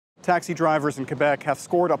Taxi drivers in Quebec have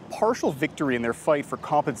scored a partial victory in their fight for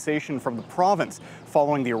compensation from the province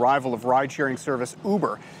following the arrival of ride-sharing service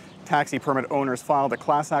Uber. Taxi permit owners filed a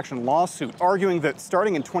class action lawsuit arguing that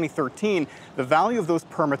starting in 2013, the value of those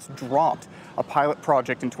permits dropped. A pilot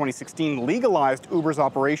project in 2016 legalized Uber's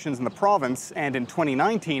operations in the province, and in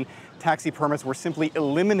 2019, taxi permits were simply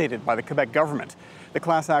eliminated by the Quebec government. The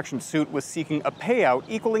class action suit was seeking a payout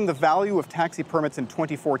equaling the value of taxi permits in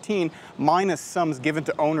 2014 minus sums given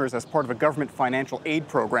to owners as part of a government financial aid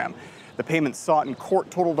program. The payments sought in court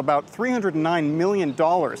totaled about $309 million,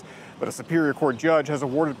 but a Superior Court judge has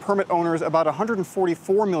awarded permit owners about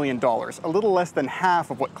 $144 million, a little less than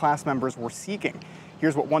half of what class members were seeking.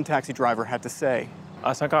 Here's what one taxi driver had to say.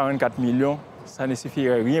 À 144 millions, ça ne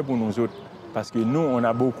suffirait rien pour nous autres, parce que nous, on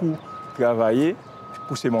a beaucoup travaillé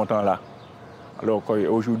pour ces montants-là. Alors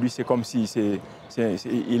qu'aujourd'hui, c'est comme si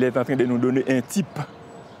il est en train de nous donner un type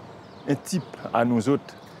à nous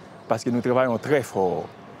autres, parce que nous travaillons très fort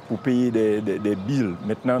pour payer des billes.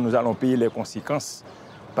 Maintenant, nous allons payer les conséquences,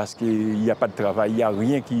 parce qu'il n'y a pas de travail, il n'y a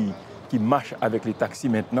rien qui marche avec les taxis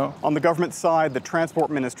maintenant. On the government side, the Transport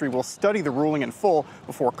Ministry will study the ruling in full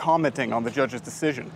before commenting on the judge's decision.